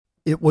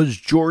It was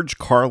George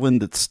Carlin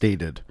that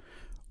stated,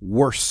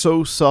 "We're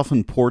so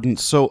self-important,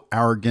 so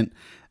arrogant.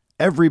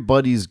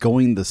 Everybody's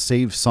going to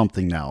save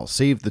something now.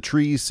 Save the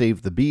trees,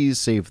 save the bees,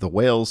 save the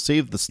whales,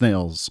 save the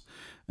snails.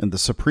 And the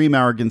supreme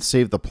arrogance,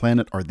 save the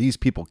planet. Are these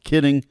people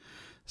kidding?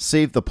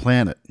 Save the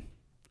planet.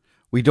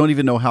 We don't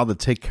even know how to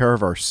take care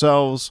of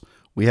ourselves.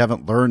 We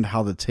haven't learned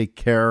how to take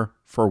care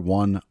for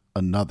one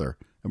another.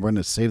 And we're going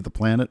to save the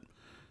planet."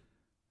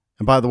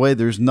 And by the way,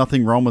 there's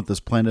nothing wrong with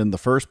this planet in the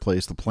first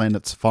place. The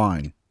planet's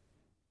fine.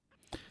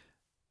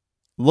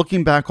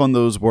 Looking back on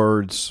those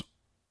words,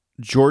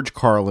 George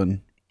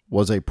Carlin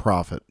was a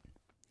prophet.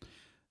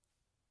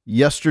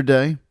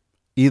 Yesterday,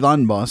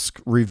 Elon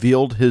Musk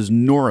revealed his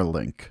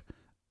Neuralink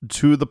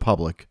to the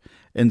public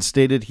and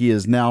stated he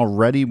is now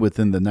ready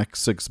within the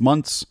next 6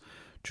 months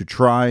to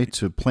try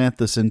to plant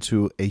this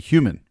into a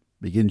human,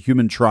 begin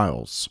human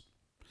trials.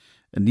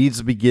 It needs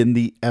to begin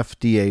the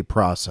FDA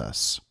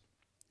process.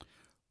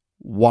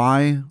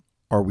 Why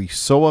are we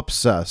so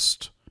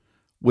obsessed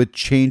with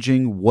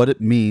changing what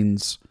it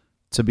means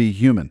to be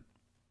human?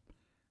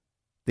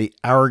 The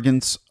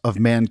arrogance of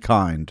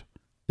mankind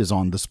is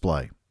on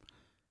display.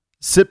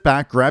 Sit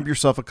back, grab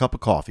yourself a cup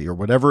of coffee or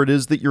whatever it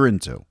is that you're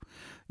into.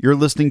 You're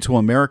listening to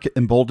America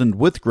Emboldened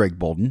with Greg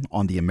Boulden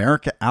on the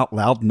America Out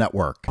Loud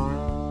Network.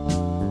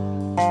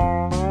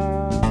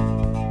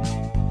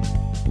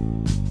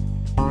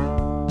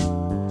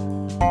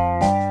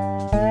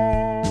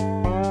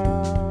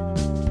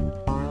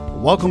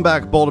 Welcome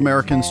back, bold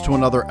Americans, to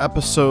another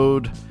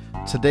episode.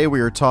 Today we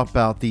are talking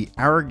about the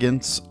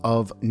arrogance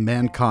of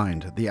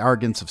mankind, the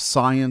arrogance of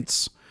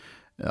science,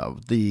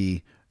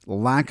 the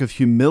lack of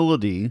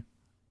humility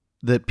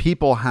that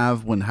people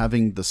have when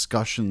having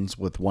discussions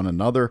with one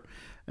another,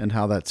 and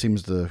how that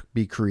seems to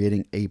be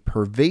creating a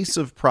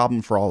pervasive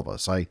problem for all of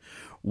us. I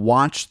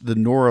watched the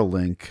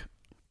Neuralink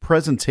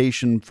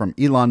presentation from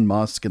Elon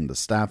Musk and the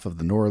staff of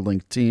the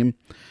Neuralink team,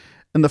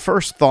 and the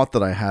first thought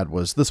that I had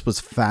was this was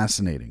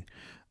fascinating.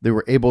 They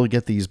were able to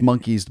get these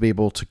monkeys to be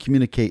able to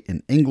communicate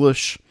in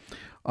English,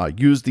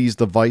 use these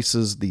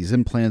devices, these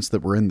implants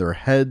that were in their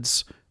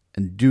heads,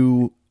 and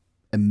do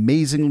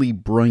amazingly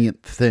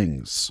brilliant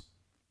things.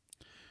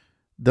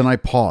 Then I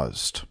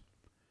paused.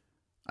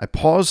 I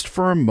paused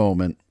for a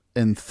moment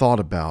and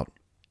thought about,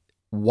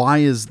 why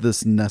is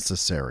this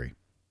necessary?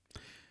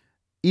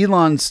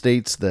 Elon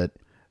states that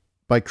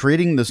by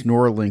creating this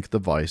Neuralink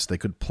device, they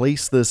could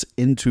place this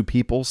into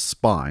people's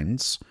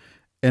spines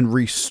and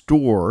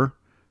restore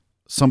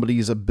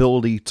somebody's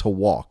ability to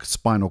walk,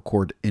 spinal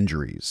cord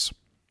injuries.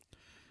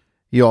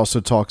 He also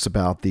talks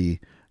about the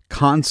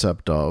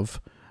concept of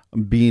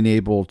being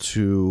able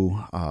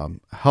to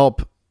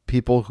help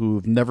people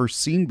who've never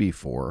seen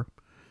before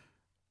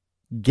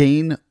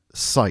gain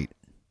sight.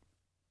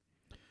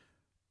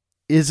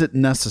 Is it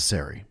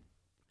necessary?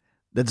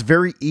 That's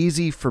very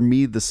easy for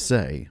me to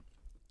say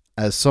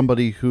as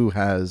somebody who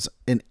has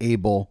an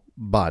able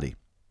body.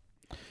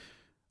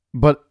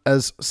 But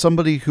as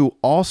somebody who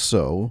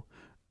also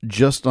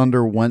just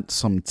underwent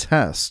some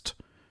test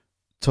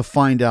to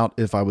find out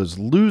if I was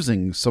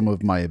losing some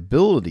of my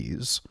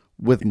abilities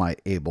with my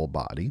able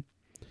body,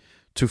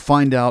 to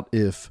find out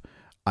if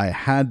I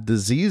had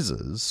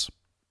diseases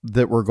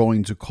that were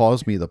going to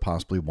cause me to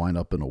possibly wind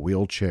up in a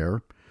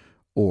wheelchair,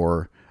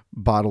 or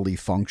bodily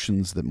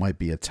functions that might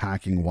be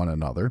attacking one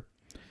another.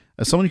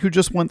 As someone who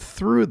just went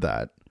through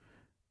that,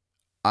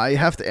 I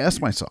have to ask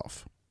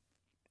myself,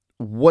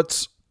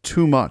 what's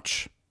too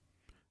much?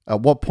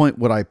 At what point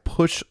would I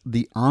push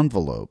the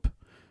envelope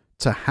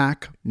to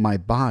hack my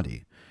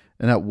body?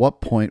 And at what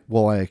point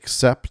will I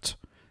accept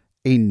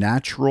a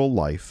natural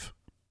life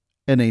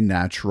and a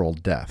natural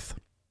death?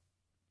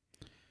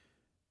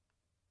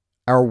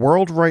 Our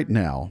world right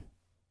now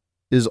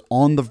is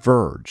on the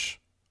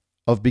verge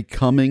of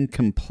becoming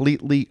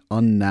completely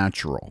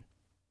unnatural.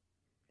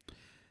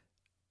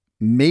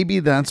 Maybe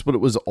that's what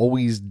it was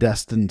always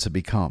destined to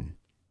become.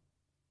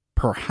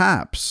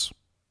 Perhaps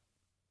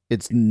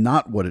it's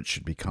not what it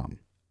should become.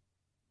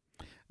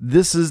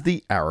 This is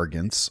the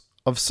arrogance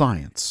of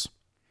science.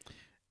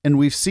 And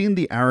we've seen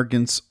the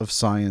arrogance of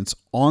science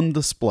on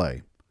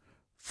display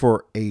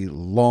for a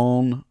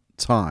long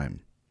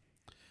time.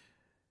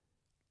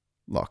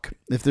 Look,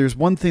 if there's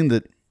one thing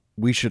that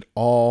we should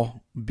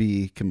all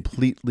be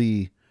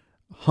completely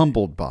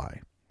humbled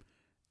by,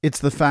 it's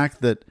the fact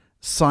that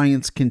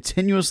science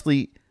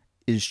continuously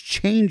is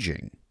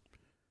changing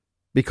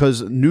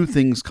because new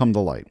things come to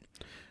light.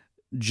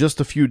 Just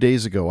a few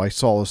days ago, I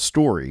saw a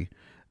story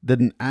that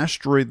an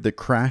asteroid that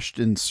crashed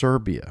in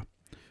Serbia,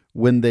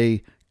 when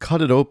they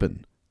cut it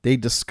open, they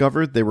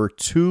discovered there were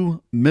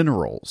 2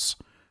 minerals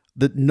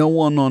that no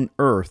one on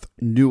Earth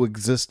knew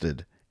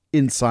existed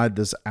inside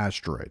this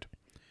asteroid.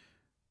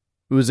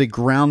 It was a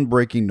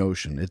groundbreaking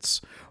notion.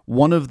 It's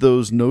one of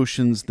those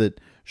notions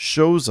that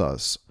shows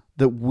us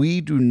that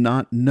we do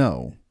not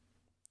know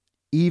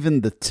even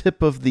the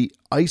tip of the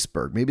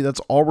iceberg. Maybe that's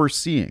all we're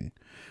seeing.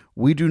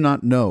 We do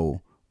not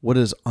know what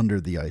is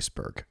under the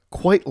iceberg.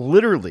 Quite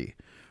literally,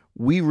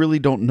 we really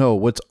don't know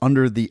what's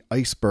under the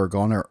iceberg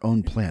on our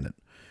own planet.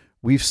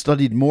 We've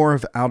studied more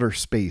of outer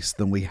space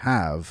than we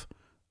have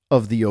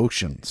of the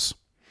oceans.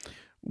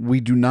 We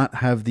do not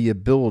have the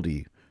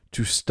ability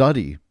to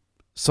study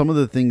some of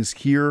the things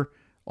here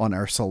on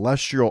our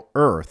celestial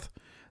earth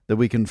that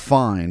we can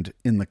find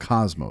in the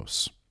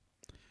cosmos.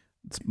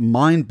 It's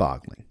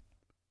mind-boggling.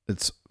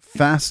 It's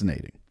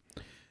fascinating.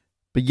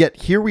 But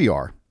yet here we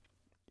are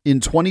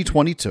in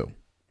 2022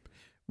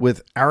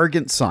 with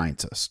arrogant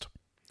scientists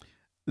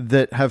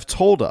that have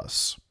told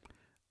us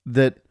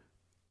that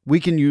we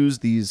can use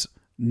these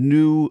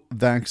new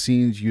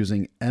vaccines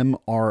using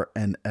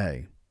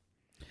mRNA.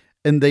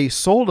 And they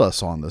sold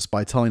us on this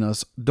by telling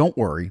us, don't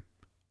worry,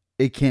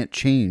 it can't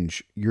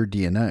change your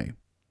DNA.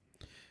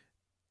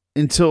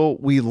 Until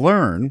we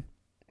learn,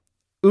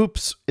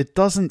 oops, it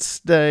doesn't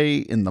stay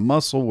in the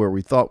muscle where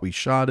we thought we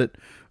shot it.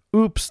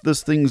 Oops,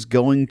 this thing's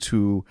going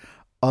to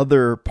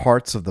other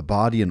parts of the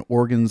body and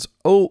organs.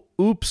 Oh,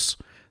 oops,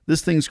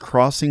 this thing's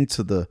crossing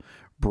to the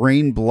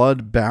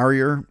brain-blood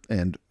barrier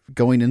and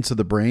going into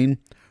the brain.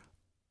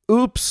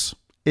 Oops,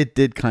 it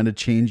did kind of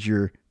change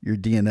your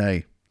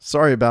DNA.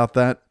 Sorry about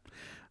that.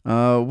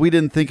 We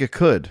didn't think it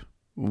could.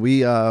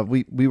 We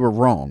were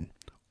wrong.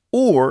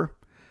 Or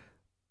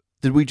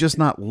did we just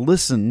not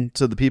listen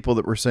to the people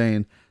that were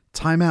saying,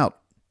 time out,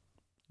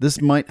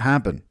 this might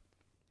happen?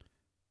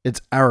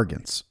 It's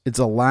arrogance. It's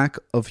a lack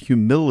of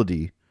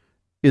humility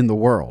in the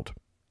world.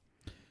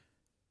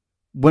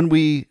 When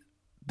we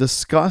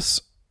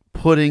discuss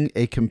putting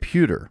a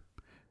computer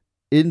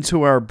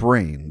into our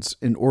brains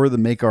in order to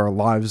make our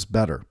lives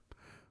better,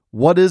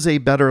 what is a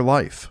better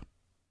life?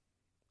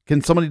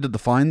 Can somebody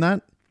define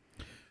that?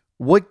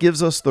 What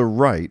gives us the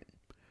right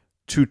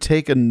to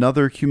take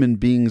another human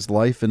being's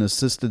life in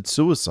assisted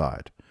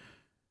suicide?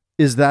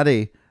 Is that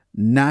a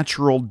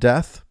natural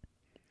death?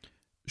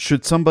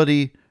 Should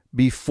somebody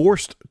be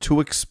forced to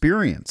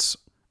experience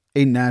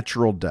a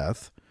natural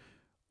death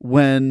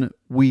when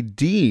we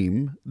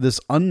deem this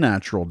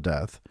unnatural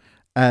death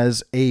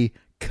as a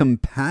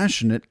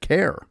compassionate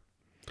care?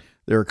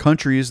 There are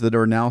countries that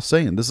are now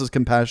saying this is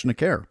compassionate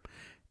care.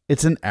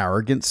 It's an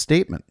arrogant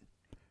statement.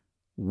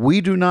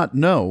 We do not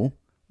know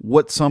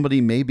what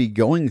somebody may be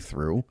going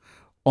through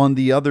on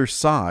the other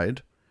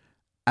side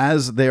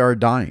as they are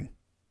dying.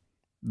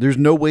 There's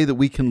no way that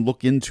we can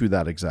look into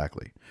that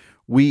exactly.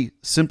 We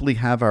simply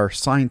have our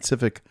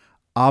scientific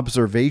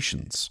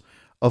observations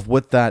of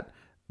what that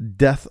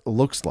death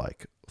looks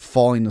like,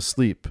 falling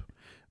asleep.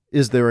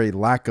 Is there a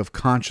lack of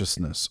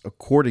consciousness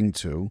according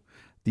to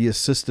the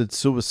assisted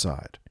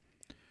suicide?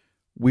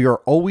 We are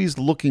always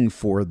looking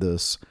for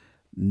this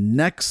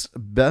next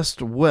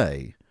best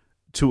way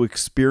to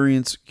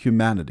experience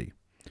humanity,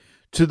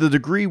 to the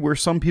degree where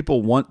some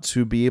people want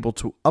to be able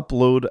to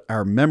upload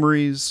our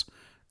memories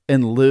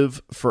and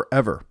live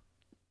forever.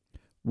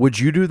 Would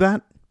you do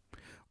that?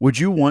 Would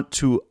you want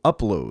to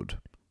upload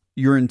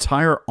your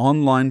entire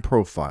online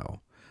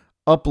profile,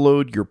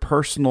 upload your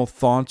personal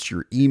thoughts,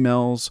 your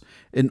emails,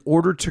 in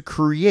order to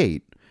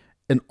create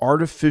an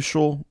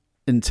artificial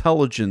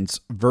intelligence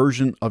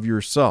version of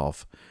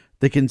yourself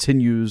that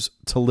continues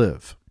to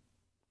live?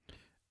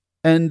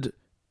 And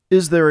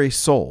is there a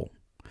soul?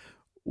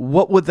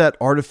 What would that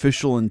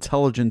artificial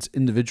intelligence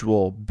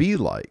individual be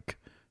like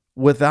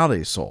without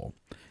a soul?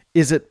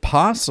 Is it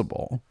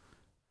possible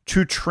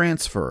to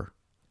transfer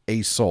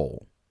a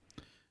soul?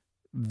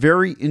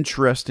 Very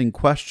interesting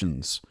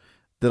questions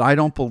that I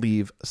don't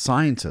believe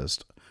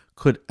scientists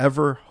could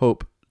ever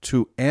hope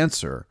to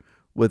answer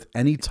with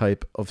any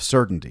type of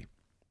certainty.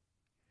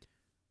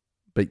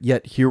 But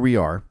yet here we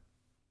are.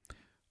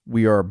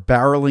 We are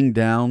barreling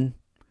down,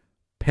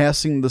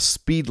 passing the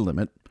speed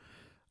limit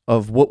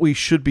of what we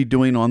should be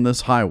doing on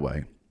this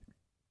highway,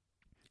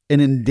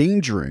 and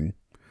endangering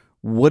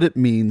what it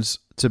means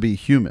to be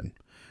human,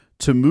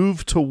 to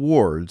move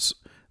towards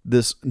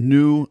this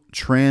new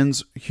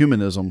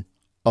transhumanism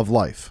of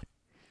life,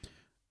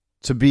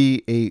 to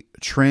be a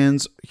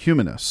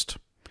transhumanist,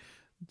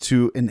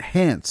 to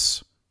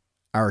enhance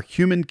our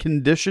human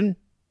condition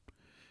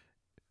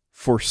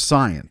for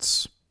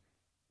science.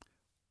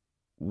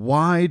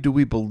 Why do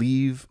we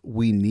believe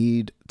we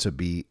need to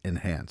be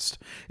enhanced?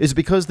 Is it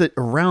because that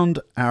around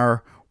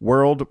our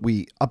world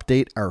we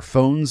update our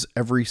phones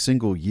every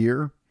single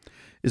year?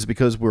 Is it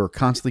because we're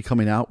constantly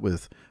coming out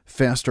with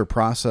faster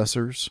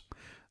processors?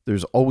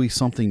 There's always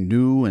something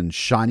new and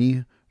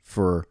shiny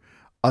for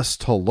us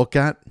to look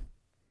at?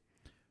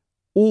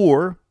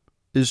 Or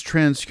is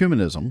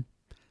transhumanism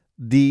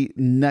the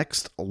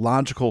next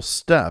logical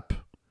step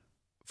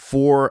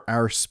for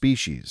our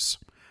species,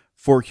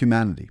 for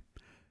humanity?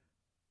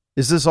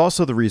 Is this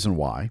also the reason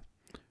why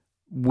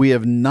we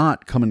have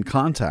not come in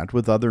contact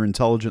with other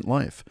intelligent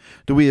life?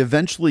 Do we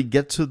eventually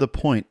get to the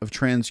point of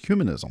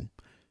transhumanism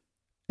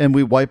and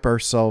we wipe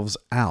ourselves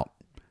out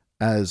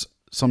as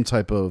some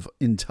type of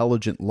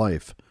intelligent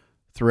life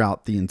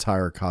throughout the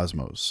entire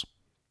cosmos?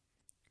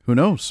 Who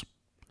knows?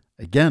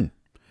 Again,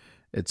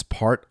 it's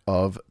part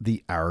of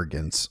the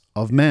arrogance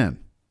of man.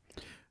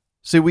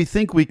 See, we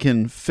think we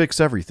can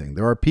fix everything.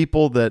 There are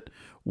people that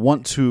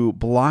want to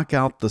block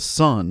out the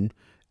sun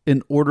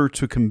in order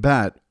to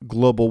combat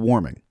global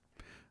warming.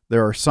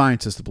 There are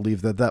scientists that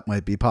believe that that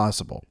might be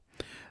possible.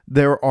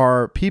 There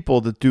are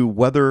people that do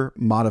weather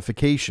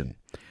modification.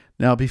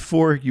 Now,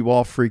 before you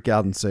all freak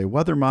out and say,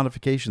 weather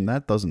modification,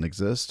 that doesn't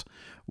exist,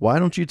 why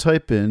don't you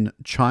type in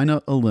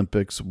China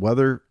Olympics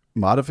weather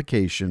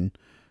modification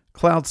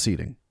cloud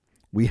seeding?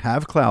 We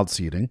have cloud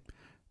seeding.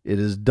 It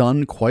is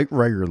done quite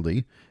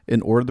regularly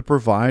in order to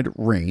provide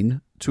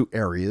rain to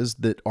areas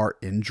that are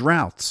in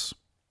droughts.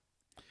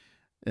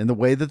 And the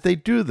way that they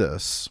do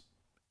this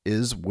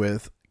is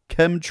with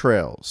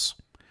chemtrails.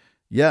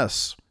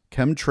 Yes,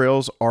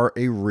 chemtrails are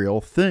a real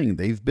thing.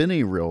 They've been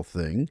a real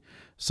thing.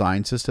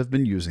 Scientists have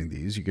been using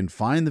these. You can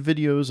find the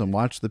videos and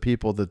watch the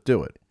people that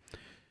do it.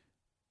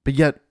 But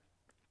yet,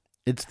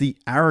 it's the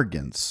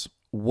arrogance.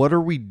 What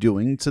are we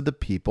doing to the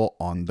people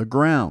on the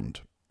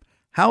ground?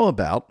 How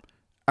about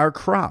our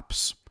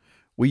crops?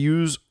 We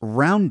use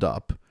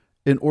Roundup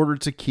in order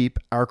to keep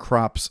our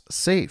crops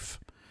safe.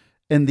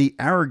 And the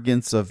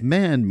arrogance of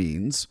man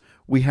means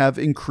we have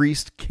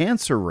increased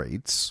cancer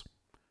rates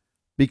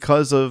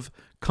because of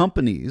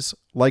companies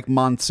like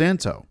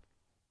Monsanto.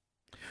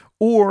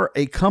 Or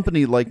a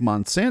company like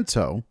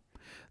Monsanto,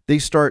 they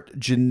start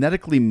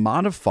genetically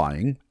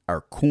modifying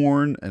our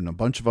corn and a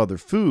bunch of other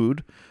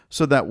food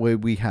so that way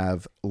we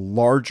have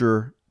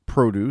larger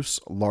produce,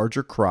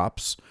 larger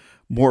crops,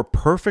 more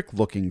perfect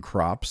looking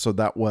crops so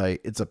that way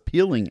it's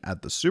appealing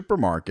at the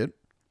supermarket.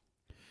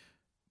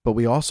 But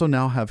we also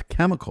now have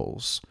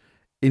chemicals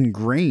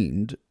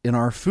ingrained in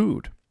our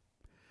food.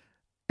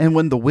 And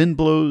when the wind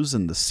blows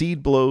and the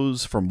seed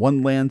blows from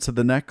one land to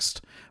the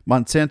next,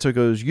 Monsanto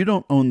goes, you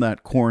don't own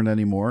that corn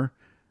anymore.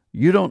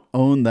 You don't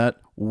own that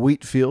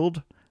wheat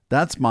field.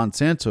 That's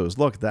Monsanto's.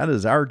 Look, that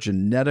is our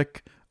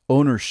genetic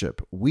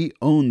ownership. We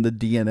own the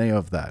DNA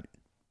of that.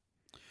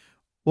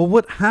 Well,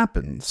 what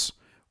happens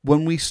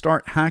when we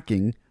start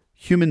hacking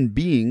human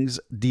beings'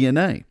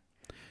 DNA?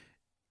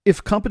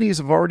 If companies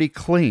have already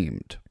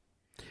claimed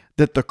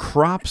that the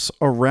crops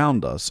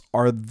around us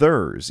are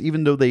theirs,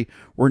 even though they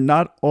were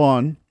not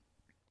on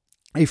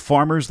a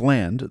farmer's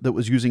land that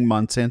was using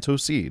Monsanto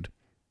seed,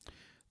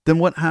 then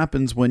what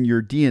happens when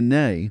your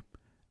DNA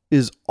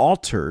is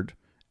altered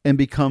and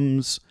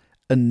becomes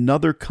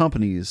another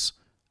company's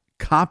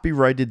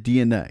copyrighted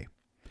DNA?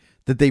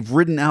 That they've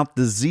written out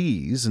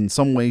disease in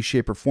some way,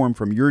 shape, or form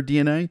from your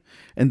DNA,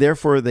 and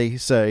therefore they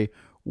say,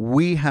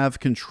 we have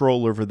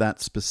control over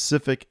that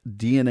specific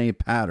DNA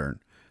pattern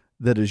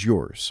that is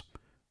yours.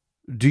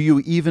 Do you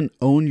even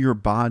own your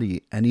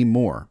body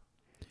anymore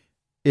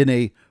in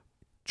a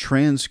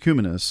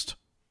transhumanist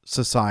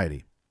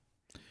society?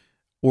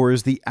 Or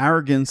is the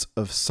arrogance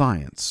of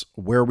science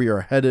where we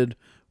are headed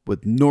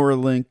with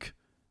Neuralink,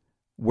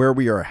 where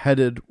we are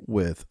headed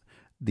with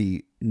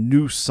the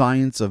new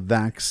science of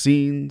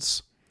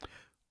vaccines?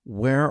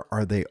 Where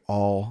are they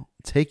all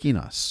taking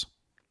us?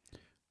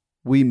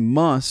 We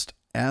must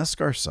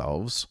ask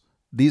ourselves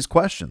these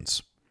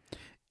questions.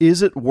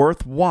 Is it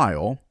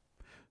worthwhile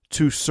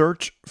to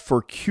search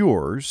for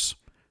cures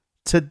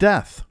to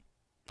death?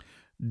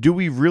 Do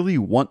we really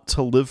want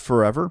to live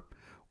forever?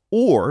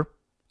 Or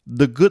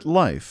the good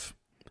life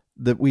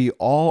that we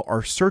all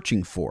are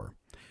searching for?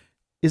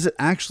 Is it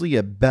actually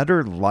a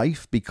better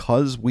life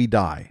because we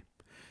die?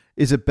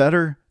 Is it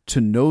better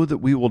to know that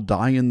we will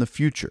die in the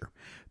future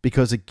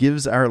because it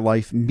gives our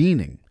life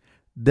meaning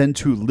than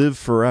to live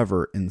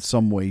forever in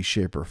some way,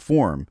 shape, or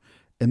form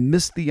and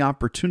miss the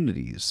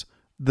opportunities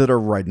that are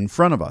right in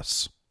front of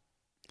us?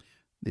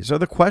 These are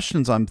the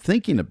questions I'm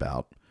thinking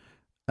about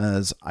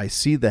as I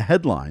see the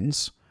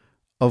headlines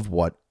of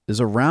what is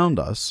around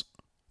us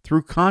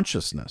through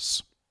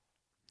consciousness.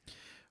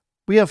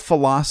 We have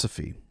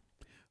philosophy.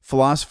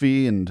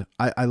 Philosophy, and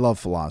I love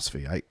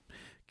philosophy. I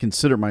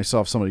consider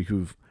myself somebody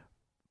who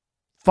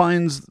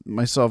finds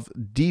myself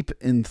deep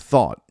in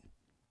thought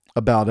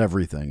about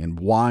everything and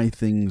why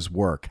things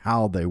work,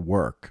 how they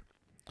work.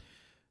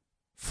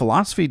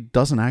 Philosophy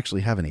doesn't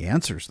actually have any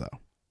answers,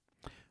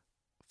 though.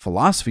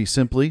 Philosophy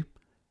simply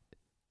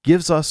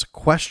gives us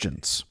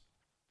questions.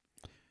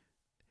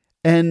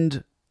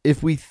 And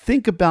if we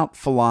think about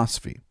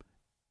philosophy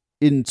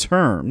in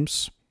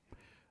terms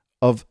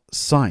of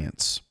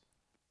science,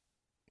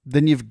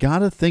 then you've got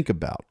to think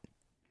about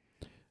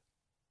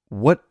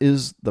what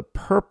is the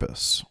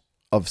purpose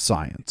of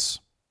science.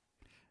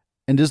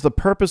 And is the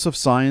purpose of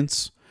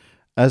science,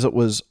 as it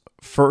was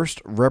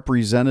first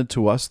represented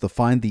to us to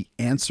find the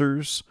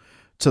answers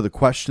to the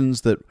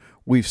questions that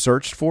we've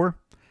searched for,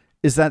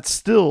 is that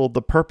still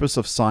the purpose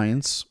of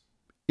science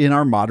in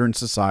our modern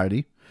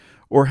society?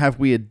 Or have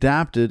we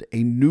adapted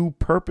a new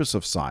purpose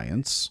of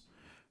science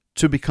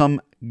to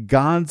become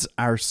gods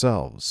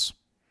ourselves?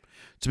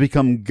 To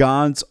become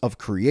gods of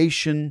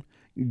creation,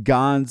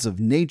 gods of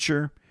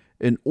nature,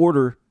 in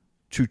order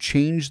to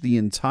change the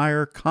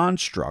entire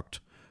construct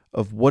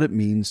of what it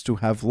means to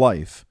have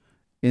life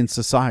in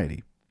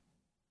society?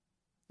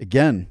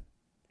 Again,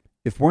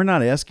 if we're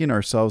not asking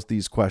ourselves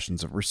these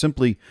questions, if we're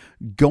simply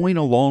going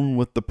along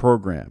with the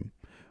program,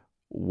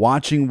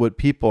 watching what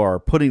people are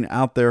putting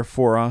out there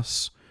for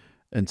us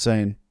and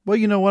saying, Well,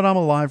 you know what? I'm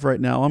alive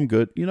right now. I'm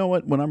good. You know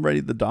what? When I'm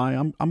ready to die,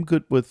 I'm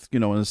good with,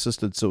 an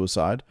assisted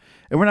suicide.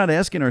 And we're not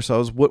asking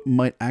ourselves what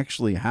might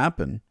actually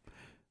happen.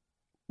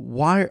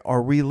 Why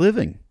are we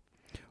living?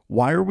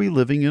 Why are we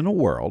living in a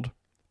world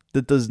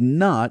that does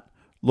not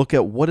look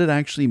at what it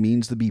actually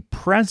means to be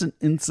present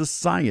in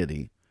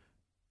society,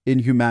 in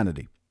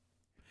humanity?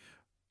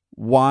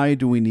 Why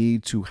do we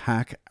need to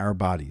hack our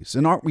bodies?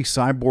 And aren't we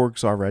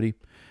cyborgs already?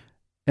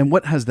 And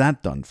what has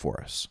that done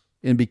for us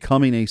in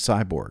becoming a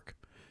cyborg?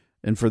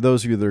 And for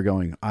those of you that are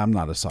going, I'm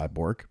not a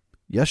cyborg.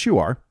 Yes, you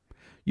are.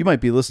 You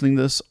might be listening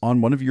to this on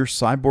one of your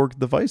cyborg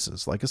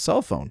devices, like a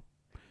cell phone,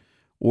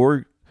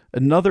 or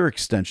another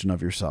extension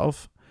of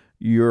yourself,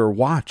 your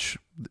watch.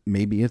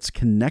 Maybe it's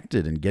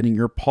connected and getting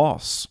your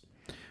pulse.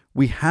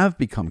 We have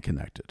become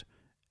connected.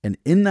 And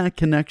in that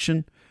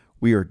connection,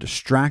 we are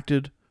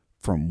distracted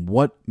from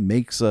what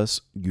makes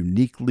us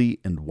uniquely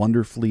and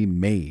wonderfully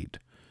made.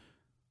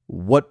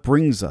 What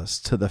brings us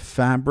to the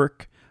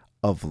fabric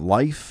of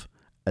life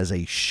as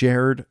a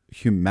shared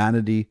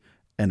humanity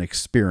and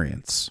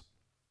experience.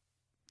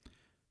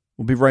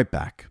 We'll be right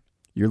back.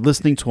 You're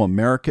listening to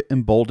America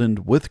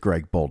Emboldened with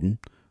Greg Boulden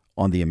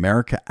on the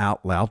America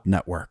Out Loud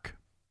Network.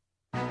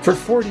 For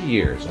 40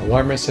 years,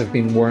 alarmists have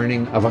been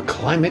warning of a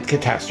climate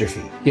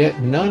catastrophe,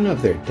 yet none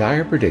of their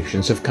dire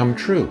predictions have come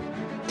true.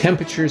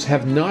 Temperatures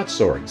have not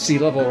soared, sea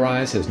level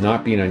rise has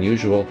not been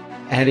unusual,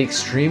 and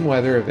extreme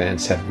weather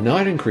events have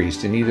not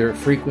increased in either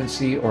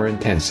frequency or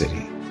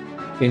intensity.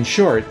 In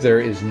short, there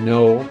is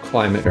no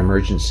climate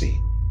emergency.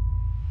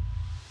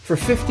 For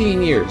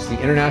 15 years, the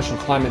International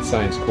Climate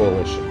Science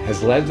Coalition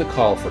has led the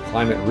call for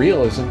climate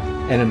realism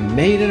and a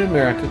Made in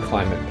America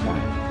climate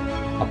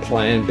plan. A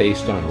plan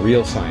based on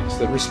real science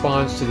that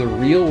responds to the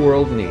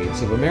real-world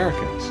needs of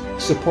Americans,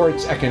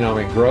 supports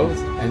economic growth,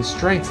 and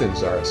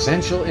strengthens our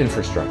essential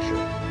infrastructure.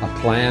 A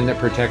plan that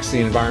protects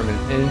the environment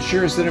and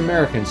ensures that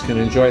Americans can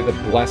enjoy the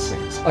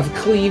blessings of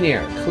clean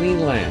air, clean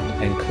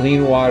land, and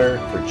clean water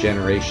for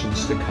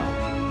generations to come.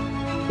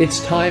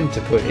 It's time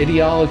to put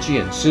ideology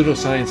and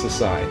pseudoscience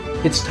aside.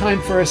 It's time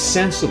for a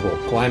sensible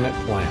climate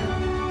plan.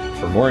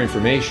 For more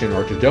information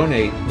or to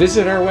donate,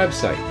 visit our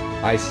website,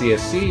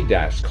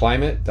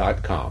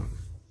 icsc-climate.com.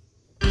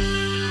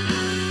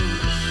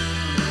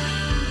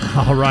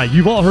 All right,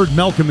 you've all heard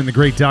Malcolm and the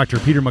great Dr.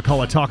 Peter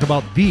McCullough talk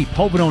about the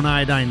povidone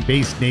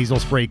iodine-based nasal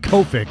spray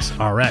Cofix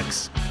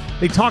RX.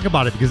 They talk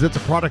about it because it's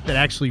a product that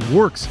actually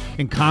works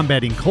in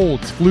combating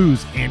colds,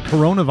 flus, and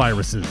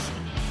coronaviruses.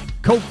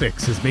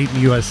 Cofix is made in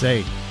the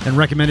USA and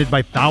recommended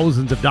by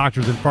thousands of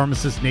doctors and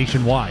pharmacists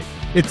nationwide.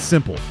 It's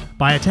simple.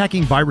 By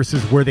attacking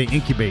viruses where they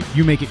incubate,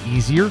 you make it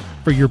easier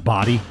for your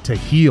body to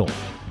heal.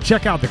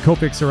 Check out the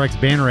Cofix RX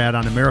banner ad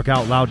on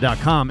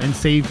AmericaOutloud.com and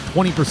save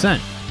 20%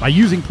 by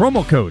using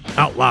promo code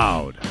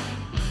OUTLOUD.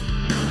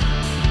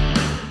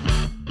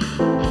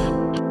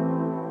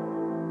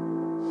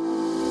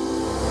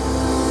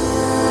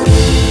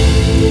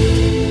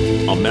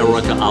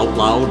 America Out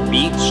Loud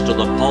beats to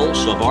the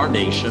pulse of our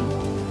nation.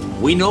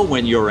 We know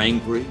when you're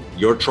angry,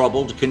 you're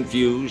troubled,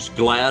 confused,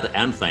 glad,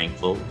 and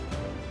thankful.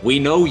 We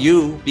know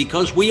you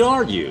because we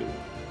are you.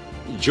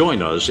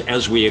 Join us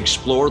as we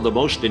explore the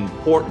most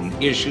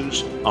important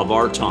issues of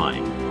our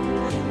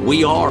time.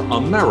 We are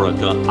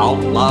America Out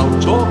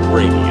Loud Talk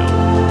Radio.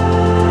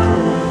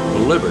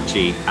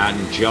 Liberty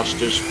and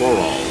justice for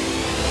all.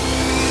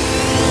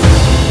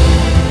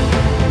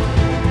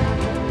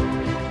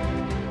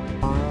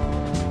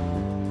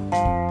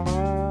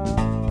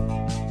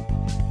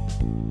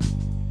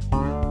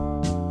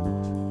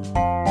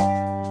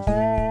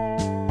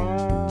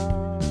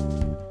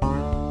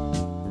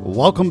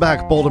 Welcome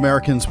back, bold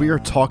Americans. We are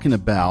talking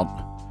about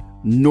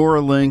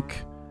Neuralink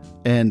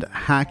and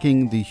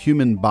hacking the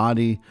human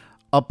body,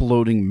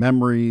 uploading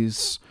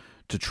memories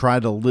to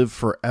try to live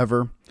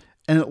forever.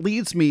 And it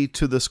leads me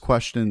to this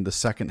question in the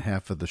second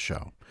half of the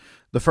show.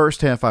 The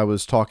first half, I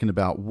was talking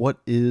about what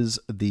is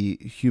the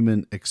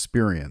human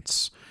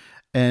experience,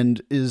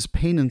 and is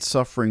pain and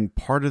suffering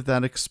part of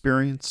that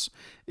experience?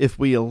 If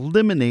we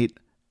eliminate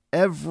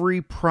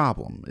every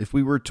problem, if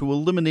we were to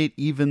eliminate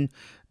even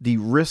the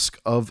risk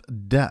of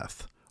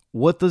death,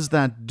 what does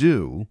that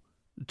do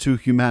to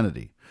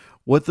humanity?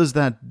 What does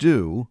that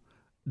do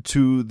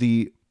to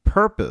the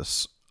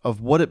purpose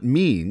of what it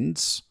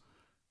means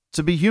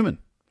to be human?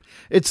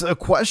 It's a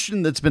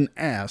question that's been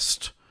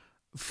asked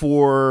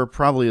for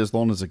probably as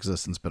long as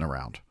existence been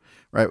around,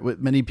 right?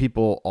 Many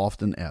people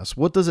often ask,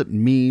 what does it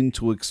mean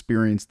to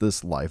experience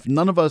this life?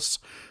 None of us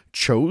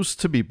chose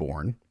to be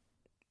born,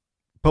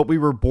 but we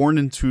were born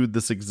into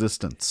this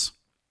existence.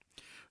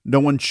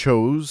 No one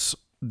chose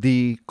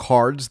the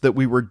cards that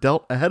we were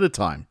dealt ahead of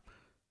time,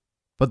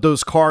 but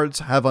those cards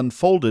have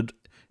unfolded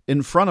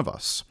in front of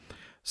us.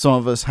 Some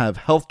of us have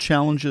health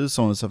challenges.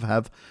 Some of us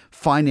have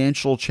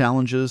financial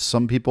challenges.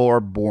 Some people are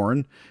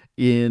born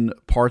in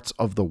parts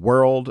of the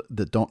world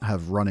that don't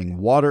have running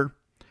water.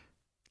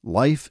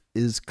 Life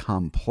is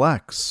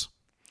complex.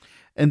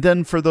 And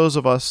then for those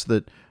of us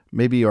that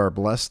maybe are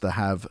blessed to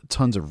have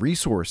tons of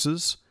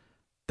resources,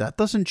 that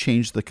doesn't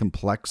change the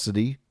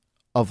complexity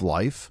of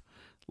life.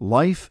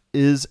 Life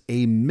is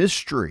a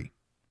mystery.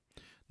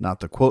 Not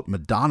to quote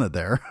Madonna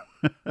there.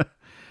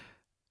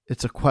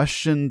 It's a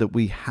question that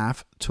we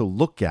have to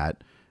look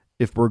at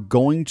if we're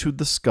going to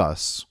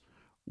discuss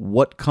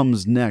what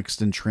comes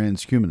next in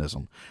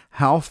transhumanism.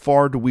 How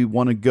far do we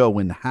want to go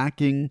in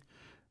hacking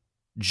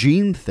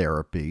gene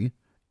therapy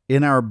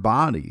in our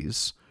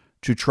bodies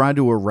to try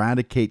to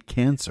eradicate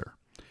cancer?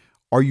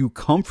 Are you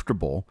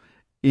comfortable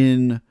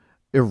in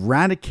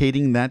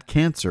eradicating that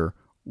cancer,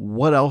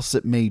 what else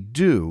it may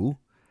do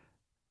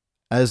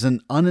as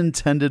an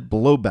unintended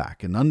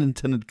blowback, an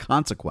unintended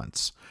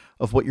consequence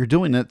of what you're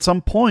doing? At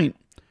some point,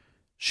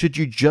 should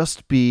you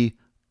just be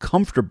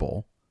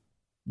comfortable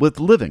with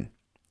living?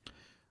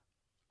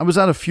 I was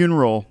at a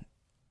funeral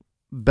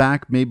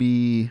back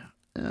maybe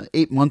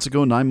 8 months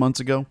ago, 9 months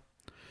ago.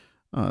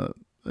 A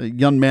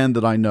young man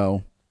that I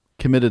know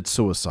committed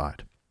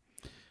suicide.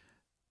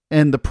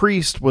 And the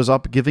priest was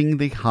up giving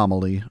the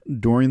homily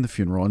during the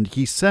funeral, and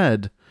he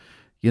said,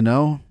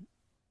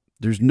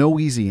 there's no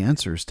easy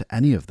answers to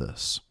any of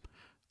this.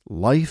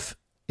 Life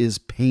is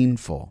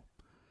painful.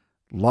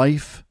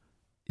 Life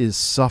is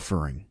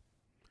suffering.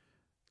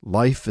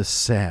 Life is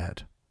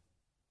sad.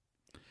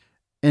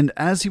 And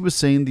as he was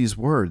saying these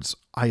words,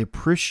 I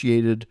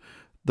appreciated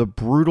the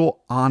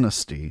brutal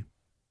honesty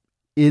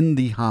in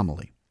the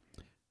homily.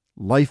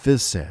 Life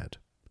is sad.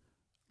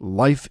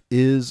 Life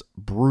is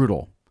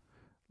brutal.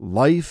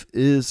 Life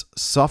is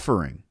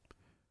suffering.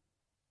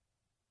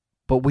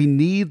 But we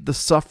need the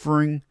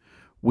suffering,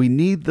 we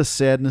need the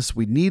sadness,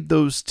 we need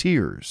those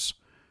tears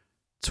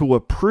to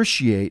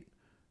appreciate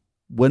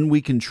when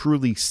we can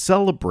truly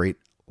celebrate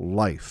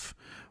life,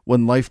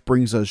 when life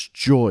brings us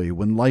joy,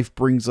 when life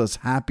brings us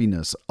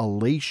happiness,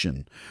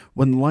 elation,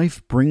 when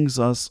life brings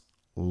us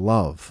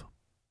love.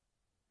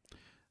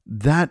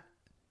 That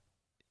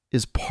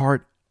is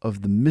part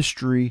of the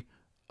mystery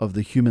of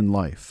the human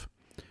life.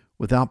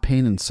 Without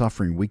pain and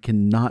suffering, we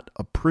cannot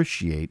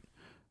appreciate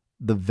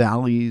the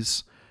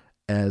valleys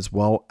as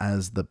well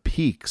as the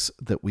peaks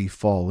that we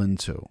fall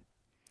into.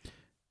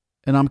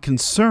 And I'm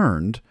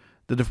concerned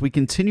that if we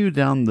continue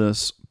down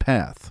this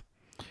path,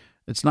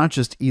 it's not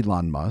just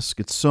Elon Musk,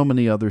 it's so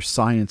many other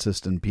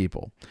scientists and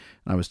people.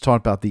 And I was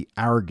taught about the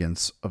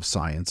arrogance of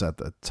science at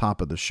the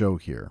top of the show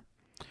here.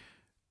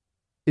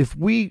 If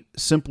we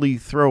simply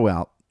throw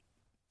out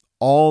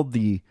all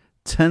the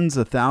tens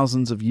of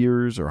thousands of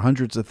years or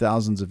hundreds of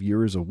thousands of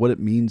years of what it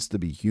means to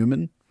be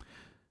human,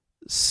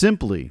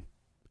 simply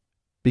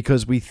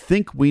because we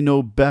think we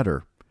know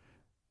better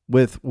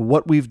with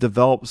what we've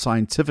developed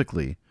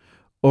scientifically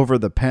over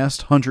the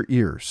past 100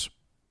 years.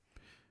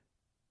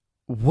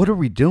 What are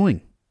we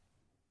doing?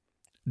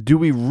 Do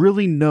we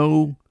really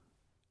know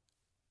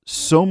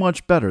so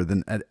much better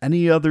than at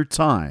any other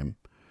time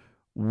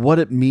what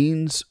it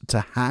means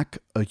to hack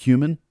a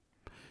human?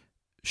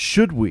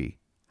 Should we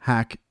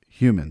hack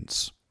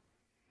humans?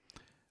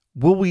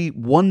 Will we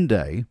one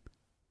day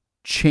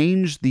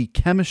change the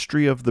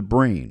chemistry of the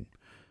brain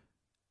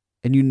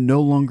and you no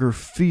longer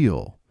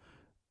feel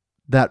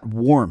that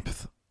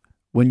warmth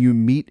when you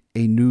meet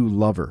a new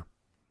lover?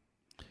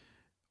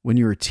 When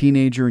you're a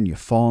teenager and you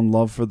fall in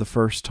love for the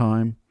first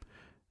time,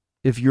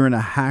 if you're in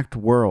a hacked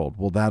world,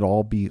 will that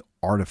all be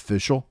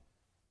artificial?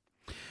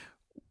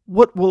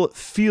 What will it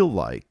feel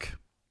like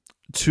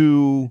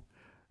to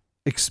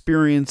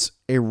experience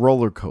a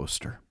roller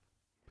coaster?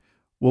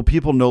 Will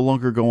people no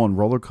longer go on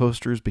roller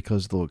coasters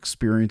because they'll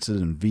experience it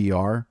in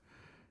VR?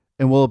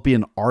 And will it be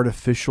an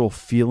artificial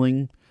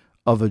feeling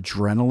of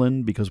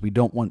adrenaline because we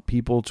don't want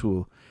people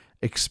to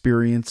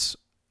experience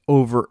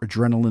over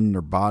adrenaline in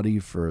their body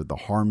for the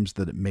harms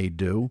that it may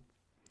do?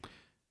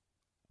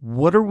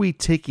 What are we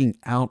taking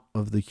out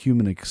of the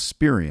human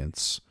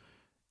experience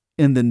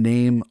in the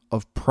name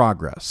of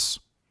progress?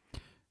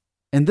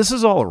 And this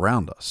is all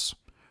around us.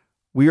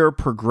 We are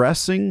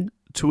progressing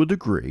to a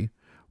degree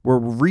where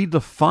we're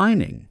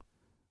redefining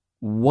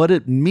what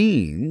it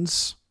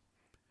means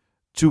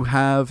to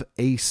have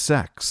a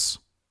sex,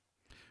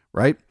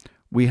 right?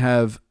 We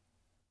have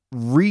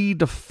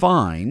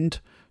redefined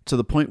to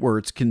the point where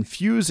it's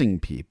confusing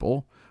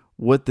people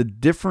what the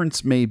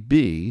difference may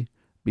be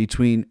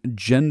between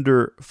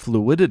gender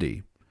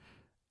fluidity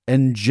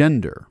and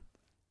gender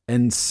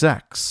and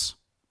sex.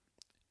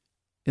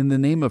 In the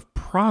name of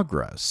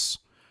progress,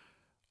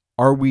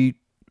 are we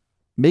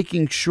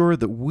making sure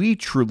that we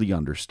truly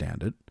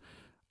understand it?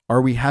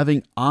 Are we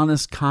having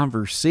honest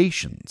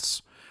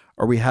conversations?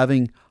 Are we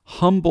having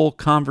humble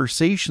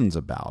conversations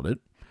about it?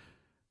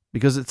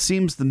 Because it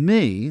seems to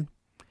me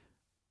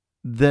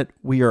that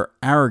we are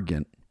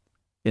arrogant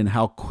in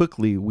how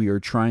quickly we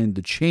are trying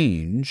to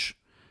change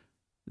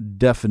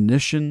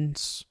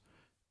definitions,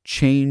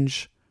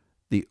 change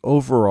the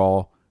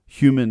overall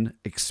human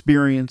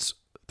experience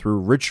through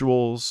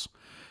rituals,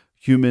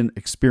 human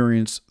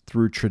experience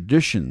through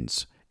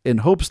traditions, in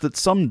hopes that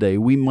someday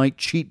we might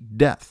cheat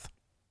death.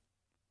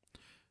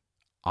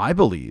 I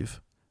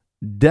believe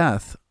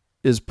death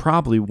is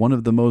probably one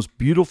of the most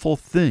beautiful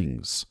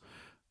things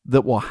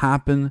that will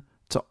happen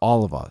to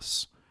all of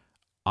us.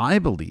 I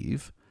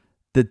believe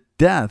that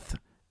death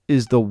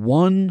is the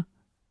one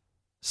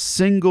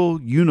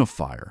single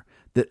unifier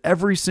that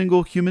every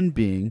single human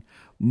being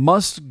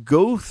must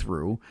go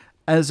through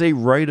as a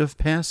rite of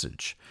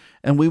passage.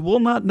 And we will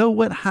not know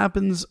what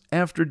happens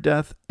after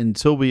death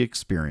until we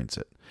experience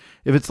it.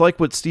 If it's like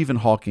what Stephen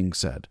Hawking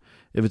said,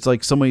 if it's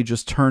like somebody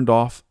just turned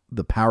off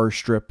the power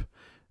strip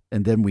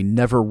and then we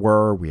never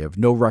were, we have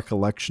no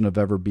recollection of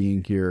ever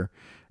being here,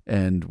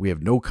 and we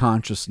have no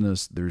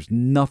consciousness, there's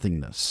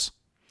nothingness.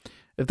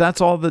 If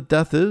that's all that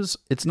death is,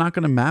 it's not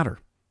going to matter.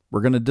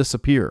 We're going to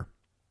disappear.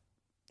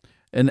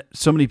 And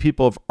so many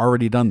people have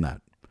already done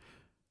that.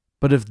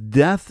 But if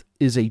death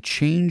is a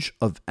change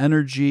of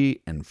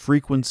energy and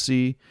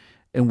frequency,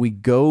 and we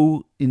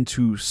go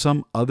into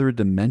some other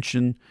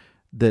dimension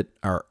that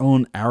our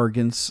own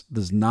arrogance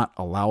does not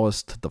allow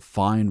us to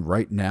define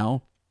right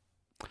now,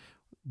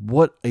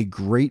 what a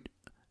great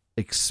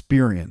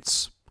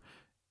experience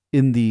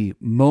in the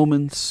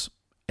moments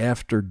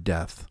after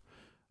death.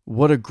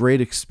 What a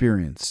great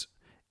experience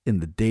in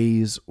the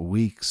days,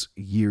 weeks,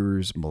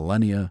 years,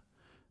 millennia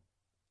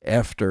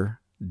after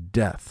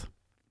death.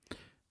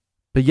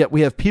 But yet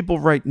we have people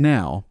right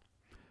now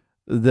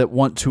that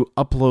want to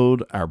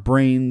upload our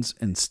brains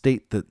and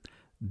state that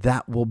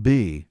that will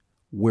be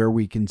where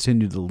we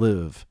continue to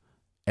live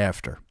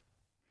after,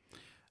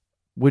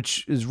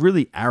 which is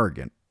really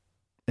arrogant.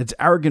 It's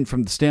arrogant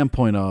from the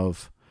standpoint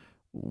of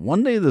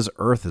one day this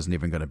earth isn't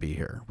even going to be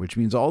here, which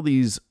means all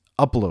these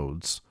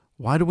uploads,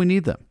 why do we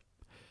need them?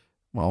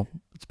 Well,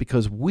 it's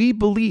because we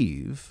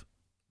believe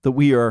that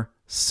we are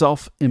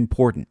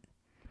self-important.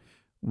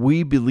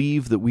 We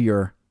believe that we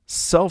are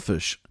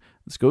selfish.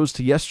 This goes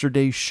to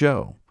yesterday's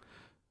show.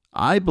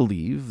 I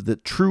believe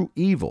that true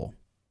evil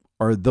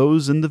are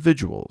those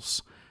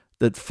individuals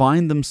that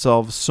find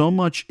themselves so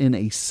much in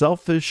a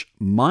selfish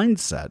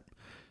mindset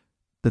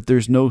that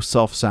there's no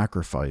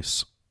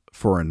self-sacrifice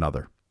for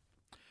another.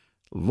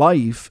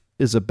 Life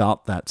is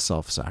about that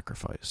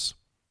self-sacrifice.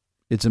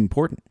 It's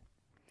important.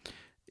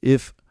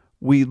 If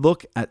we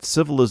look at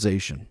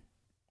civilization,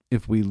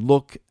 if we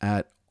look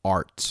at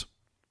art,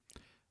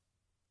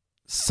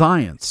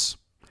 science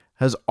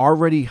has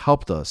already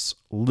helped us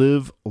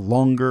live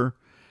longer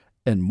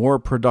and more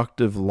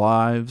productive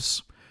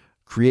lives,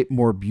 create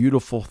more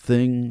beautiful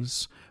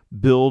things,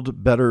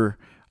 build better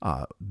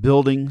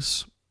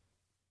buildings.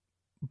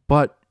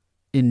 But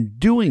in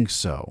doing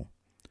so,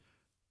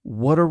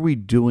 what are we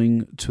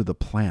doing to the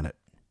planet?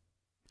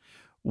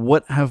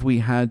 What have we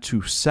had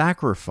to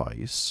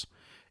sacrifice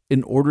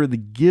in order to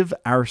give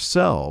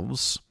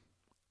ourselves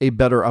a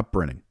better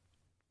upbringing?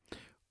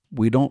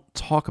 We don't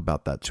talk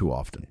about that too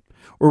often.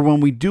 Or when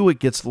we do, it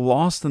gets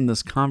lost in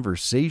this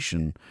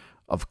conversation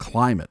of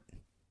climate.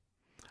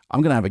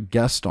 I'm going to have a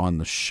guest on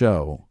the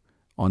show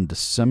on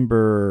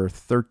December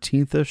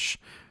 13th-ish.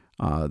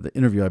 The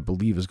interview, I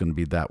believe, is going to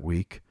be that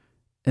week.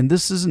 And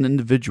this is an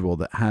individual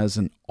that has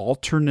an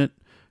alternate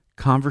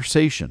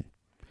conversation.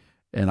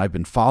 And I've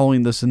been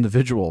following this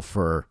individual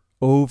for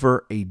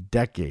over a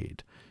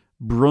decade.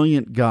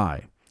 Brilliant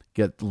guy.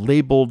 Get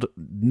labeled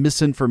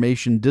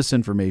misinformation,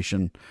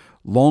 disinformation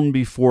long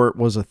before it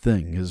was a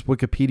thing. His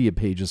Wikipedia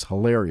page is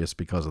hilarious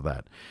because of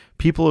that.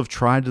 People have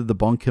tried to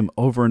debunk him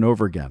over and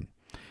over again.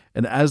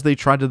 And as they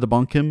try to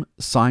debunk him,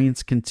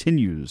 science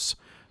continues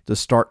to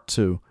start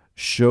to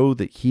show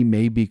that he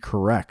may be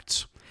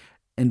correct.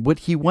 And what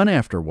he went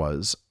after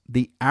was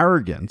the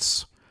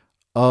arrogance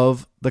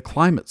of the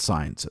climate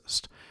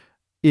scientist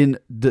in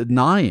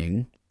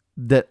denying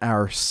that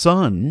our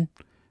sun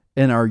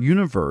and our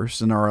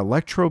universe and our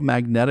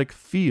electromagnetic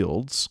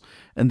fields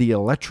and the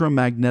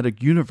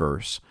electromagnetic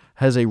universe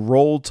has a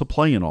role to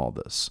play in all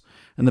this.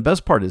 And the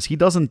best part is he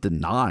doesn't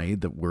deny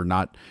that we're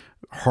not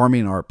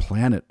harming our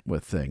planet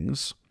with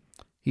things.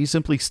 He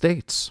simply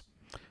states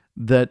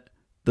that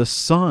the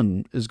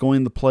sun is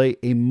going to play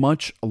a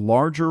much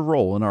larger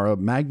role in our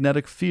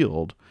magnetic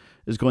field,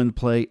 is going to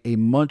play a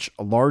much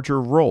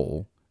larger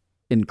role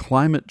in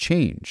climate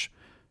change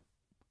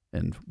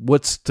and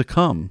what's to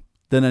come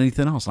than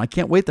anything else. And I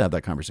can't wait to have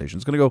that conversation.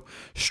 It's going to go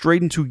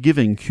straight into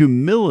giving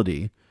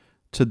humility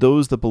to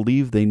those that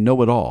believe they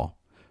know it all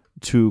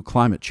to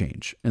climate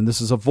change. And this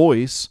is a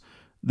voice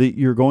that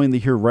you're going to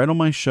hear right on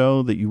my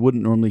show that you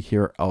wouldn't normally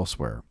hear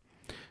elsewhere.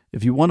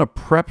 If you want to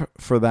prep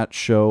for that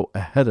show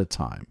ahead of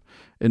time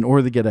in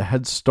order to get a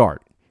head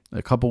start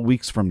a couple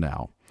weeks from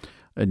now,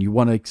 and you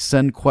want to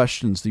send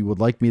questions that you would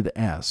like me to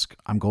ask,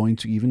 I'm going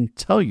to even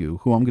tell you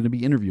who I'm going to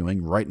be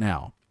interviewing right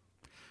now.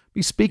 I'll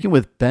be speaking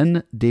with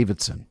Ben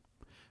Davidson.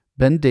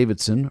 Ben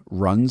Davidson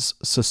runs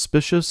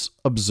Suspicious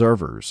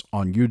Observers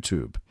on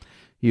YouTube.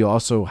 He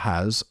also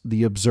has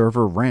the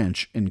Observer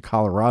Ranch in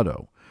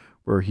Colorado,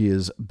 where he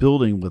is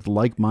building with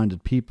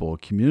like-minded people a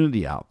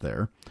community out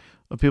there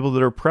of people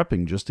that are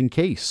prepping just in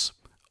case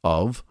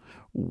of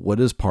what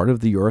is part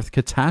of the Earth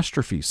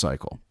catastrophe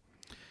cycle.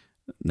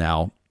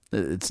 Now,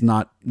 it's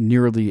not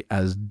nearly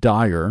as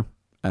dire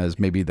as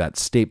maybe that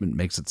statement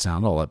makes it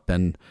sound. I'll let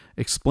Ben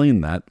explain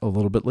that a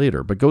little bit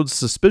later. But go to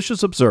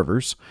Suspicious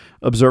Observers.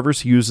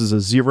 Observers uses a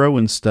 0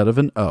 instead of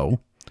an O.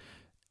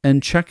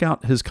 And check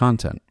out his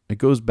content. It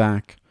goes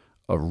back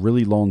a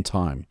really long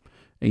time.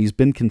 And he's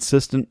been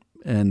consistent,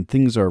 and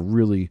things are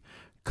really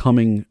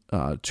coming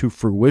to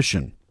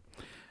fruition.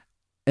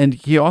 And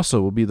he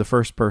also will be the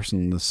first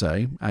person to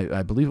say,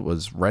 I believe it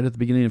was right at the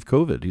beginning of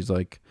COVID, he's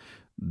like,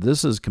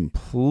 this is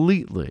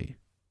completely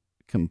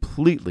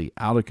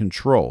out of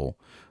control,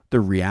 the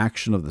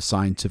reaction of the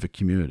scientific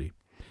community.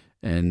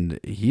 And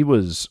he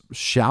was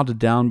shouted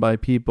down by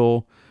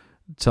people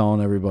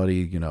telling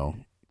everybody,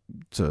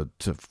 to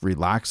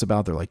relax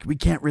about. They're like, we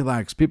can't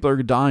relax. People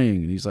are dying.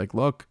 And he's like,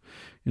 look,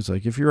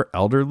 if you're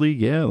elderly,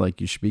 yeah,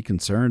 like you should be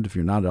concerned. If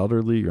you're not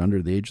elderly, you're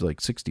under the age of like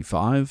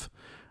 65.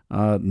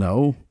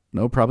 No,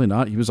 probably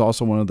not. He was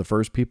also one of the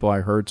first people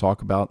I heard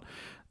talk about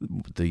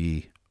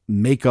the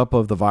makeup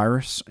of the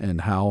virus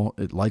and how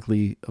it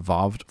likely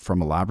evolved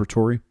from a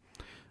laboratory.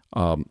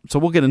 So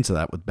we'll get into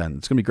that with Ben.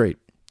 It's going to be great.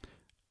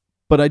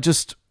 But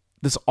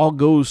this all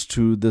goes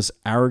to this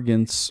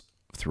arrogance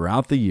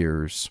throughout the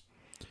years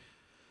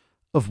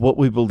of what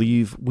we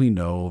believe we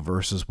know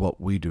versus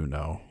what we do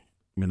know.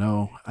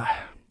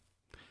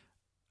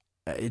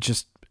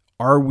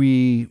 Are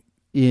we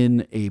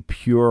in a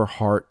pure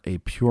heart, a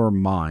pure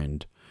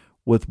mind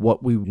with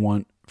what we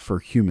want for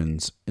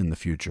humans in the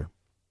future?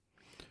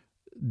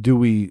 Do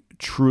we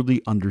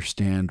truly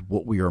understand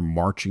what we are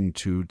marching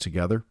to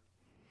together?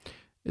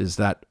 Is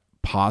that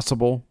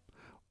possible?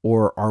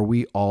 Or are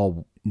we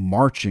all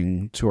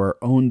marching to our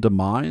own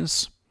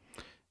demise?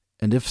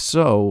 And if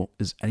so,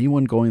 is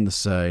anyone going to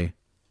say,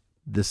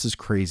 this is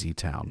crazy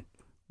town,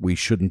 we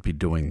shouldn't be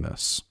doing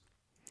this?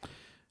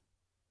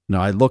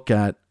 Now, I look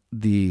at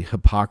the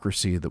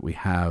hypocrisy that we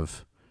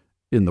have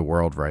in the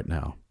world right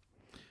now.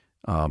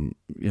 I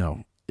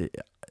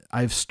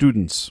have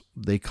students,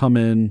 they come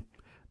in,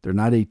 they're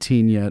not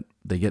 18 yet,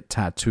 they get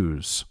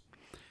tattoos.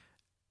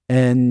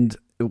 And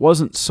it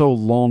wasn't so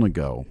long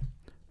ago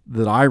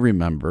that I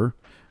remember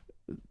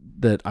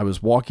that I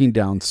was walking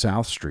down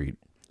South Street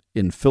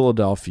in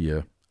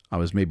Philadelphia. I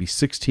was maybe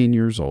 16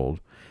 years old.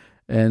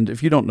 And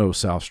if you don't know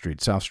South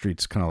Street's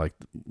kind of like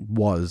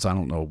I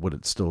don't know what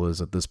it still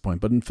is at this point,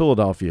 but in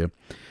Philadelphia,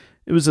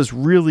 it was this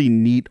really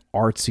neat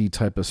artsy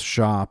type of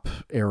shop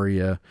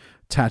area,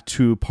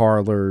 tattoo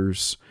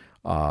parlors,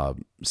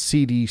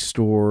 CD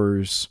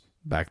stores,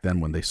 back then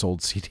when they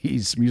sold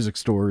CDs, music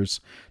stores,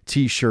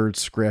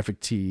 T-shirts, graphic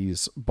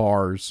tees,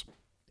 bars.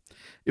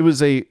 It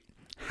was a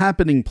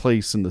happening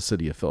place in the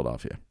city of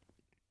Philadelphia.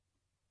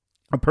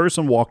 A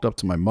person walked up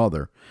to my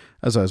mother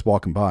as I was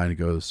walking by and he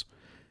goes,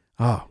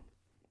 "Oh,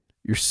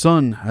 your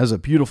son has a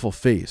beautiful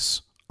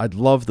face. I'd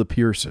love to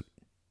pierce it."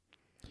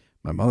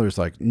 My mother's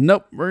like,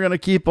 "Nope, we're going to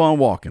keep on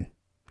walking."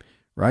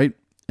 Right?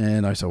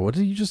 And I said, "What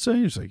did you just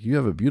say?" She's like, "You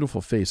have a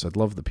beautiful face. I'd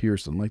love to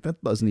pierce it." I'm like,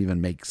 that doesn't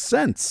even make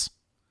sense.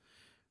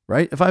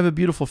 Right? If I have a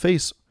beautiful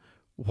face,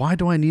 why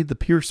do I need to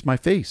pierce my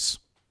face?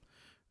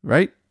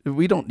 Right?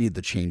 We don't need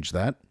to change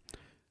that.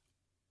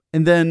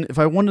 And then if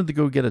I wanted to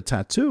go get a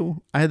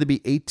tattoo, I had to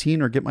be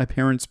 18 or get my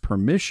parents'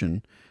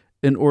 permission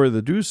in order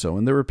to do so.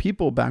 And there were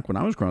people back when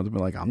I was growing up that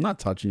were like, "I'm not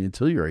touching you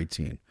until you're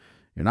 18.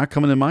 You're not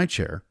coming in my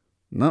chair."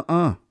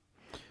 Nuh-uh.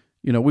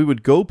 We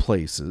would go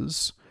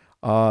places.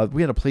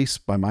 We had a place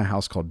by my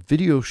house called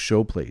Video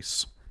Show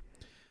Place.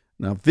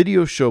 Now,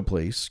 Video Show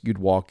Place, you'd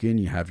walk in,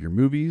 you have your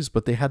movies,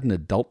 but they had an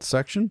adult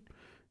section.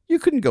 You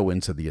couldn't go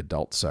into the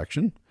adult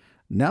section.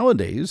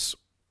 Nowadays,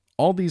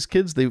 all these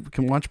kids, they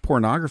can watch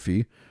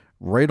pornography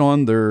right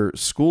on their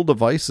school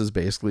devices,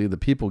 basically, the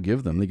people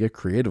give them. They get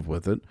creative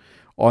with it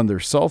on their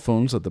cell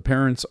phones that the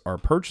parents are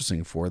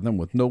purchasing for them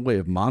with no way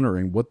of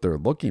monitoring what they're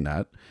looking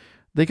at.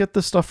 They get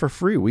this stuff for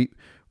free.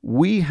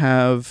 We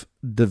have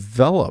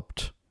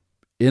developed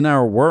in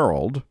our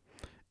world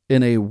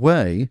in a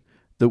way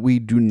that we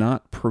do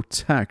not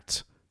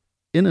protect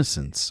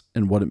innocence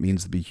and what it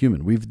means to be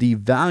human. We've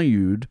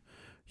devalued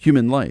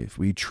human life.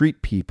 We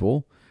treat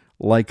people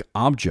like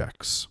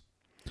objects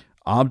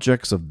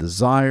of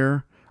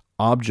desire,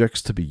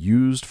 objects to be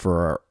used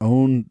for our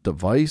own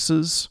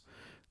devices.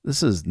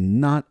 This is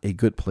not a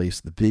good place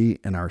to be.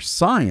 And our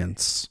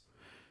science,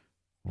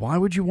 why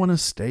would you want to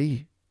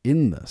stay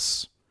in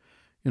this?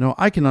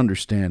 I can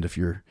understand if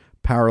you're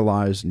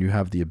paralyzed and you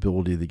have the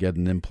ability to get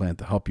an implant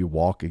to help you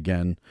walk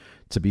again,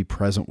 to be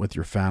present with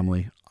your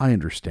family. I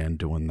understand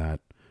doing that.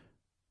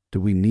 Do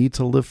we need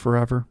to live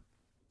forever?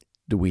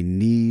 Do we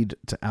need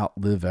to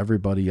outlive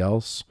everybody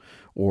else?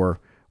 Or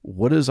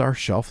what is our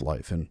shelf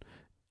life? And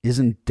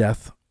isn't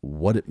death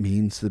what it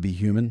means to be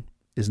human?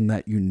 Isn't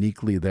that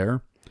uniquely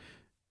there?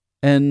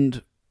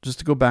 And just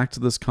to go back to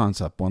this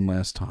concept one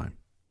last time,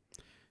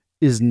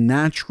 is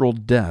natural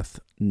death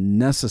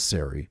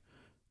necessary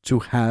to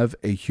have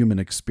a human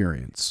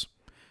experience?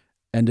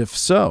 And if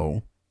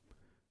so,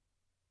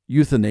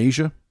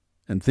 euthanasia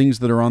and things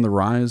that are on the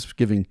rise,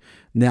 giving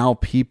now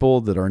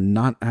people that are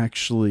not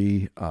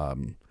actually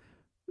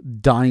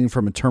dying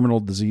from a terminal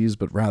disease,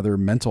 but rather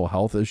mental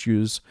health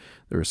issues.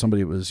 There was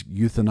somebody that was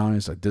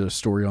euthanized. I did a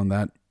story on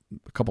that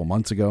a couple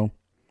months ago.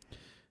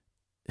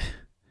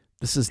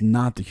 This is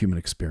not the human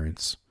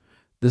experience.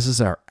 This is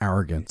our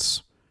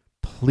arrogance.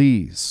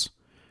 Please,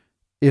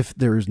 If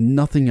there is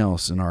nothing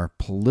else in our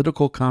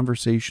political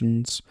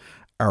conversations,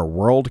 our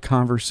world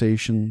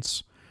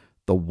conversations,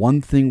 the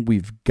one thing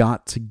we've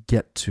got to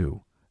get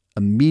to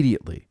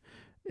immediately,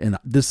 and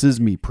this is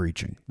me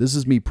preaching. This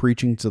is me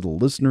preaching to the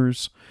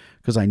listeners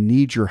because I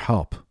need your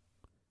help.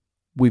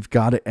 We've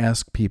got to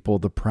ask people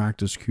to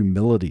practice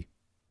humility.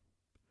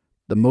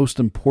 The most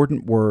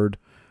important word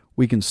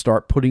we can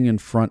start putting in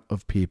front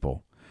of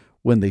people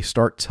when they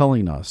start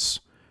telling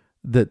us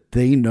that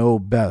they know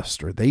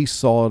best, or they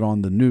saw it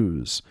on the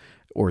news,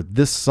 or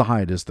this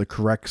side is the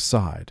correct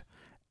side.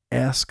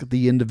 Ask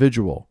the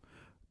individual,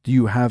 do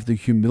you have the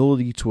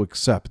humility to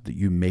accept that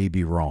you may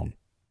be wrong?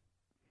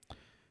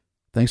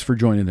 Thanks for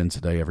joining in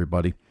today,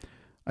 everybody.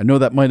 I know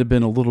that might have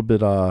been a little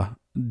bit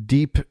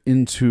deep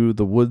into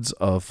the woods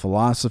of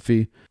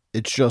philosophy.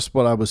 It's just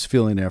what I was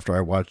feeling after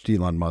I watched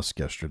Elon Musk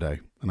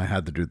yesterday, and I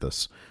had to do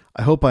this.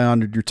 I hope I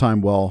honored your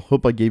time well.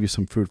 Hope I gave you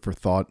some food for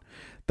thought.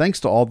 Thanks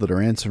to all that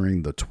are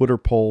answering the Twitter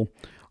poll.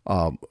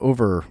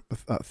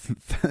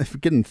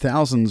 Getting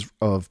thousands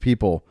of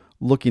people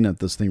looking at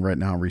this thing right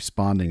now,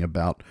 responding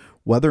about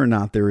whether or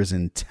not there is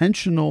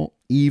intentional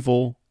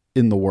evil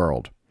in the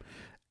world.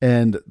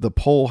 And the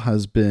poll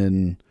has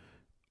been,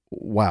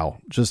 wow,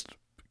 just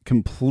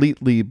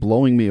completely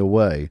blowing me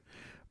away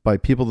by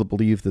people that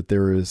believe that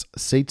there is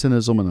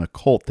Satanism and a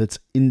cult that's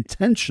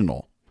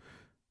intentional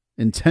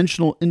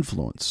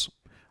influence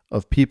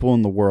of people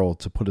in the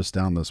world to put us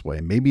down this way.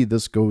 Maybe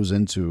this goes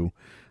into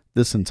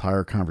this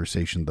entire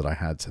conversation that I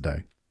had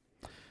today.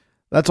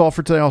 That's all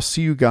for today. I'll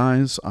see you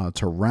guys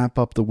to wrap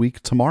up the week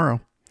tomorrow.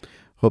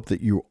 Hope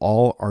that you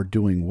all are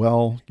doing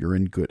well, you're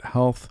in good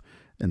health,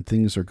 and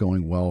things are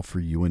going well for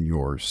you and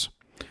yours.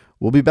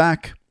 We'll be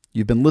back.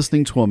 You've been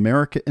listening to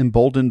America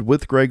Emboldened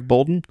with Greg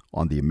Boulden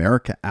on the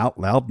America Out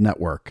Loud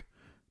Network.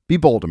 Be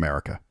bold,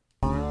 America.